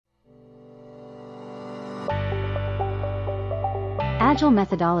Agile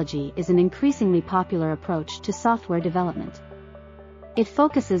methodology is an increasingly popular approach to software development. It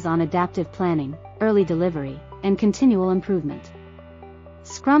focuses on adaptive planning, early delivery, and continual improvement.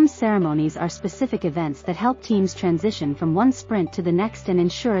 Scrum ceremonies are specific events that help teams transition from one sprint to the next and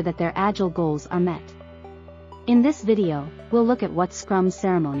ensure that their Agile goals are met. In this video, we'll look at what Scrum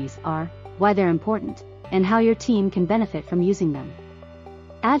ceremonies are, why they're important, and how your team can benefit from using them.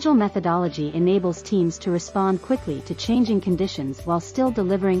 Agile methodology enables teams to respond quickly to changing conditions while still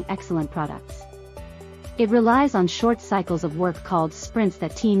delivering excellent products. It relies on short cycles of work called sprints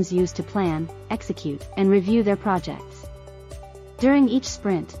that teams use to plan, execute, and review their projects. During each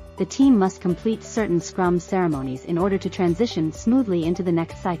sprint, the team must complete certain Scrum ceremonies in order to transition smoothly into the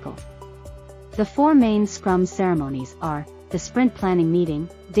next cycle. The four main Scrum ceremonies are the Sprint Planning Meeting,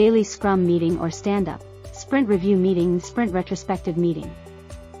 Daily Scrum Meeting or Stand-Up, Sprint Review Meeting, and Sprint Retrospective Meeting.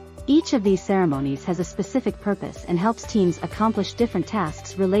 Each of these ceremonies has a specific purpose and helps teams accomplish different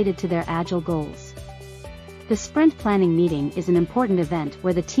tasks related to their Agile goals. The Sprint Planning Meeting is an important event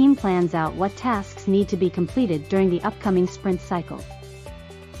where the team plans out what tasks need to be completed during the upcoming sprint cycle.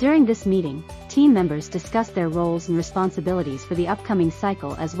 During this meeting, team members discuss their roles and responsibilities for the upcoming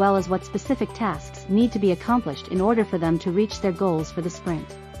cycle as well as what specific tasks need to be accomplished in order for them to reach their goals for the sprint.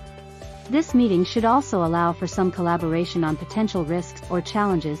 This meeting should also allow for some collaboration on potential risks or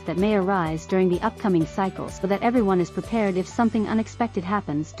challenges that may arise during the upcoming cycle so that everyone is prepared if something unexpected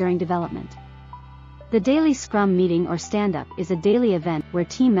happens during development. The Daily Scrum Meeting or Stand-Up is a daily event where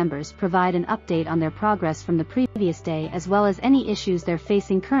team members provide an update on their progress from the previous day as well as any issues they're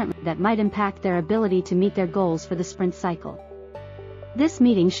facing currently that might impact their ability to meet their goals for the sprint cycle. This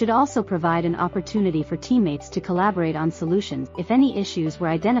meeting should also provide an opportunity for teammates to collaborate on solutions if any issues were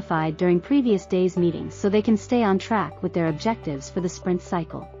identified during previous days' meetings so they can stay on track with their objectives for the sprint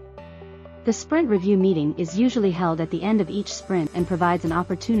cycle. The Sprint Review Meeting is usually held at the end of each sprint and provides an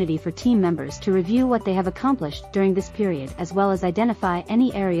opportunity for team members to review what they have accomplished during this period as well as identify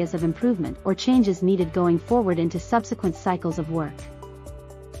any areas of improvement or changes needed going forward into subsequent cycles of work.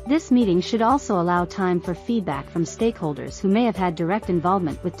 This meeting should also allow time for feedback from stakeholders who may have had direct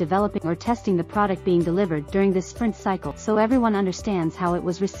involvement with developing or testing the product being delivered during this sprint cycle so everyone understands how it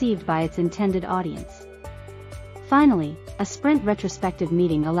was received by its intended audience. Finally, a sprint retrospective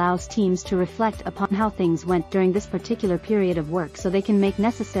meeting allows teams to reflect upon how things went during this particular period of work so they can make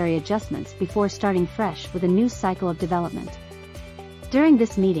necessary adjustments before starting fresh with a new cycle of development. During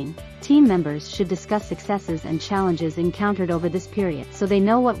this meeting, team members should discuss successes and challenges encountered over this period so they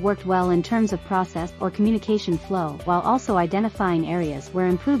know what worked well in terms of process or communication flow while also identifying areas where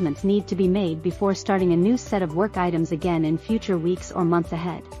improvements need to be made before starting a new set of work items again in future weeks or months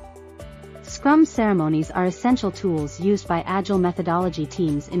ahead. Scrum ceremonies are essential tools used by Agile methodology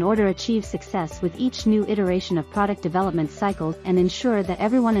teams in order to achieve success with each new iteration of product development cycles and ensure that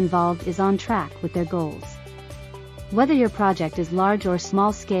everyone involved is on track with their goals. Whether your project is large or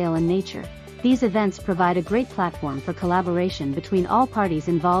small scale in nature, these events provide a great platform for collaboration between all parties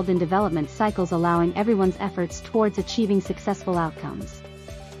involved in development cycles, allowing everyone's efforts towards achieving successful outcomes.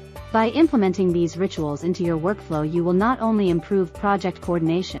 By implementing these rituals into your workflow, you will not only improve project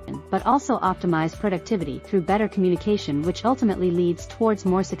coordination but also optimize productivity through better communication, which ultimately leads towards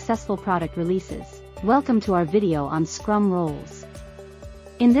more successful product releases. Welcome to our video on Scrum roles.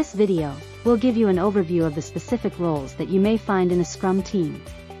 In this video, we'll give you an overview of the specific roles that you may find in a Scrum team.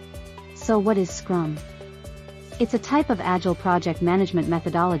 So what is Scrum? It's a type of Agile project management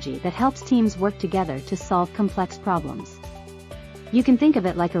methodology that helps teams work together to solve complex problems. You can think of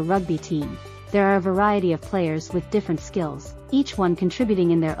it like a rugby team. There are a variety of players with different skills, each one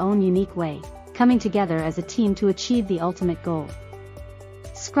contributing in their own unique way, coming together as a team to achieve the ultimate goal.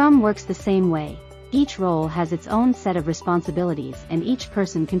 Scrum works the same way. Each role has its own set of responsibilities and each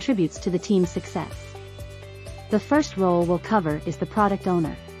person contributes to the team's success. The first role we'll cover is the product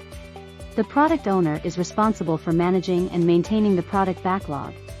owner. The product owner is responsible for managing and maintaining the product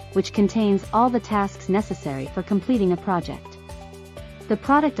backlog, which contains all the tasks necessary for completing a project. The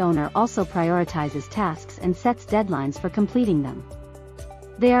product owner also prioritizes tasks and sets deadlines for completing them.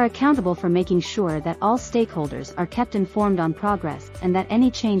 They are accountable for making sure that all stakeholders are kept informed on progress and that any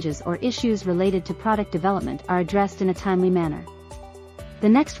changes or issues related to product development are addressed in a timely manner. The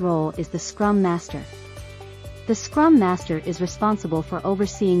next role is the Scrum Master. The Scrum Master is responsible for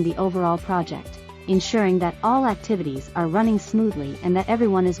overseeing the overall project, ensuring that all activities are running smoothly and that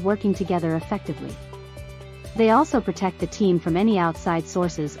everyone is working together effectively. They also protect the team from any outside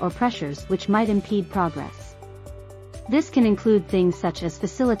sources or pressures which might impede progress. This can include things such as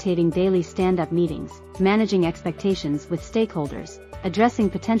facilitating daily stand-up meetings, managing expectations with stakeholders, addressing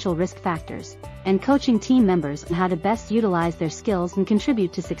potential risk factors, and coaching team members on how to best utilize their skills and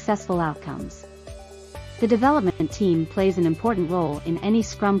contribute to successful outcomes. The development team plays an important role in any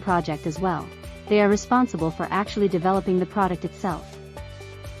Scrum project as well. They are responsible for actually developing the product itself.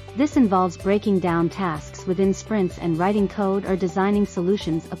 This involves breaking down tasks within sprints and writing code or designing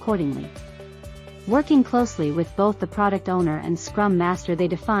solutions accordingly. Working closely with both the product owner and Scrum Master, they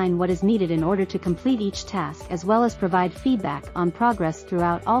define what is needed in order to complete each task as well as provide feedback on progress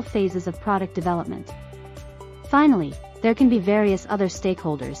throughout all phases of product development. Finally, there can be various other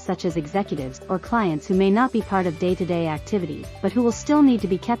stakeholders such as executives or clients who may not be part of day-to-day activities but who will still need to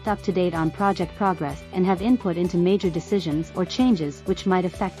be kept up to date on project progress and have input into major decisions or changes which might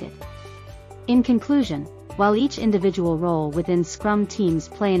affect it. In conclusion, while each individual role within Scrum teams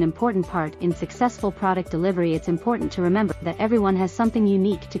play an important part in successful product delivery, it's important to remember that everyone has something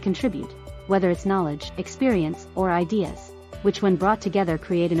unique to contribute, whether it's knowledge, experience, or ideas, which when brought together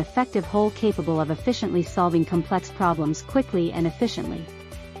create an effective whole capable of efficiently solving complex problems quickly and efficiently.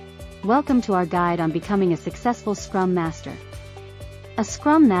 Welcome to our guide on becoming a successful Scrum Master. A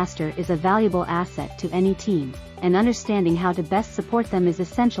Scrum Master is a valuable asset to any team, and understanding how to best support them is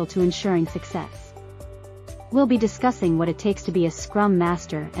essential to ensuring success. We'll be discussing what it takes to be a Scrum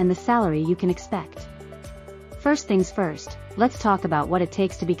Master and the salary you can expect. First things first, let's talk about what it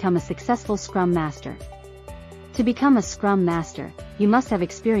takes to become a successful Scrum Master. To become a Scrum Master, you must have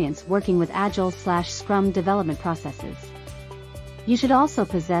experience working with Agile/Scrum development processes. You should also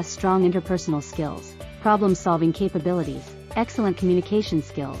possess strong interpersonal skills, problem-solving capabilities, excellent communication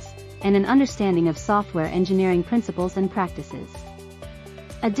skills, and an understanding of software engineering principles and practices.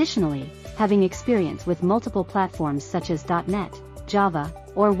 Additionally, having experience with multiple platforms such as .NET, Java,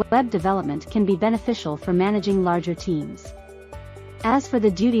 or web development can be beneficial for managing larger teams. As for the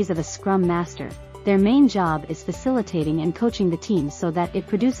duties of a Scrum Master, their main job is facilitating and coaching the team so that it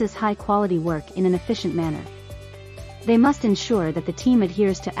produces high-quality work in an efficient manner. They must ensure that the team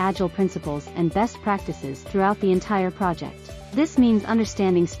adheres to Agile principles and best practices throughout the entire project. This means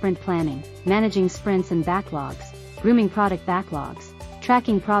understanding sprint planning, managing sprints and backlogs, grooming product backlogs,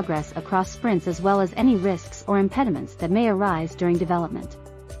 tracking progress across sprints as well as any risks or impediments that may arise during development.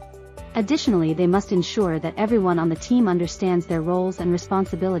 Additionally, they must ensure that everyone on the team understands their roles and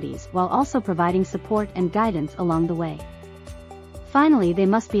responsibilities while also providing support and guidance along the way. Finally, they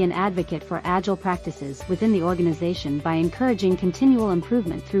must be an advocate for Agile practices within the organization by encouraging continual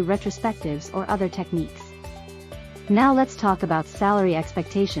improvement through retrospectives or other techniques. Now let's talk about salary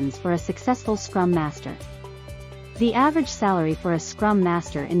expectations for a successful Scrum Master. The average salary for a Scrum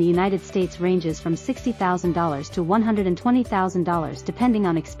Master in the United States ranges from $60,000 to $120,000 depending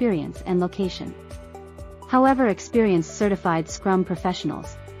on experience and location. However, experienced certified Scrum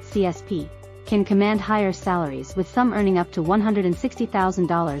professionals, CSP, can command higher salaries, with some earning up to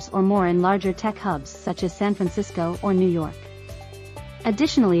 $160,000 or more in larger tech hubs such as San Francisco or New York.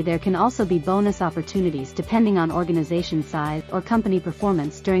 Additionally, there can also be bonus opportunities depending on organization size or company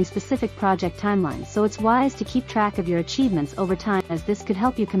performance during specific project timelines, so it's wise to keep track of your achievements over time, as this could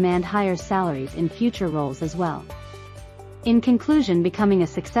help you command higher salaries in future roles as well. In conclusion, becoming a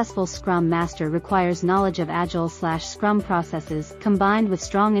successful Scrum Master requires knowledge of Agile/Scrum processes combined with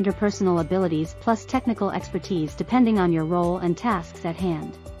strong interpersonal abilities plus technical expertise depending on your role and tasks at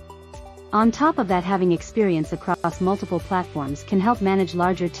hand. On top of that, having experience across multiple platforms can help manage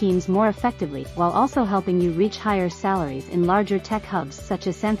larger teams more effectively while also helping you reach higher salaries in larger tech hubs such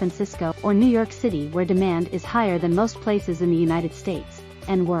as San Francisco or New York City, where demand is higher than most places in the United States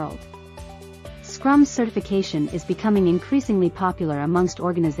and world. Scrum certification is becoming increasingly popular amongst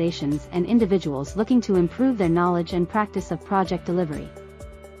organizations and individuals looking to improve their knowledge and practice of project delivery.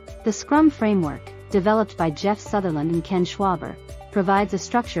 The Scrum framework, developed by Jeff Sutherland and Ken Schwaber, provides a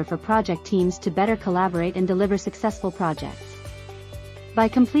structure for project teams to better collaborate and deliver successful projects. By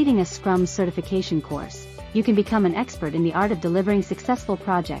completing a Scrum certification course, you can become an expert in the art of delivering successful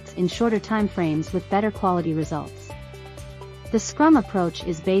projects in shorter time frames with better quality results. The Scrum approach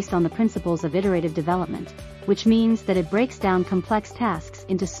is based on the principles of iterative development, which means that it breaks down complex tasks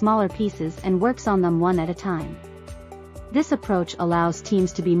into smaller pieces and works on them one at a time. This approach allows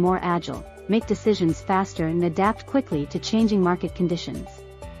teams to be more agile, make decisions faster and adapt quickly to changing market conditions.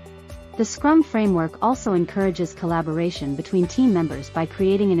 The Scrum framework also encourages collaboration between team members by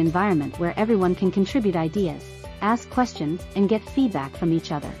creating an environment where everyone can contribute ideas, ask questions, and get feedback from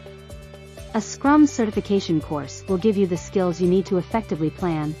each other. A Scrum certification course will give you the skills you need to effectively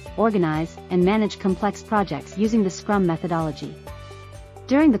plan, organize, and manage complex projects using the Scrum methodology.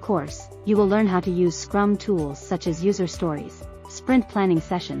 During the course, you will learn how to use Scrum tools such as user stories, sprint planning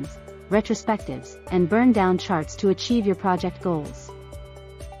sessions, retrospectives, and burn-down charts to achieve your project goals.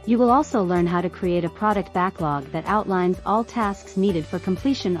 You will also learn how to create a product backlog that outlines all tasks needed for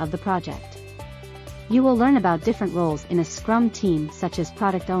completion of the project. You will learn about different roles in a Scrum team such as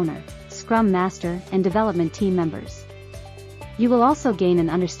Product Owner, Scrum Master, and development team members. You will also gain an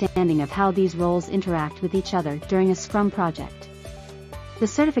understanding of how these roles interact with each other during a Scrum project. The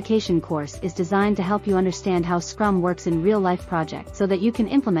certification course is designed to help you understand how Scrum works in real-life projects so that you can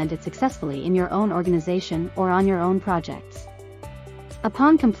implement it successfully in your own organization or on your own projects.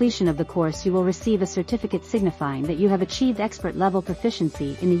 Upon completion of the course, you will receive a certificate signifying that you have achieved expert-level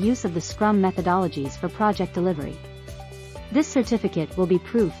proficiency in the use of the Scrum methodologies for project delivery. This certificate will be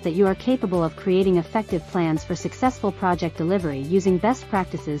proof that you are capable of creating effective plans for successful project delivery using best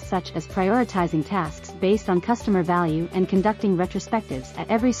practices such as prioritizing tasks based on customer value and conducting retrospectives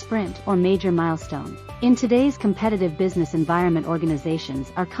at every sprint or major milestone. In today's competitive business environment, organizations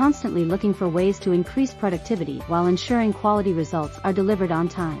are constantly looking for ways to increase productivity while ensuring quality results are delivered on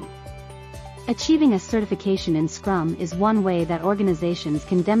time. Achieving a certification in Scrum is one way that organizations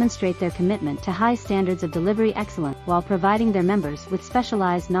can demonstrate their commitment to high standards of delivery excellence while providing their members with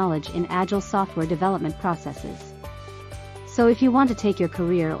specialized knowledge in agile software development processes. So if you want to take your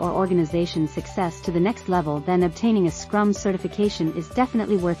career or organization's success to the next level, then obtaining a Scrum certification is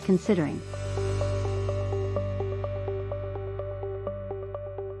definitely worth considering.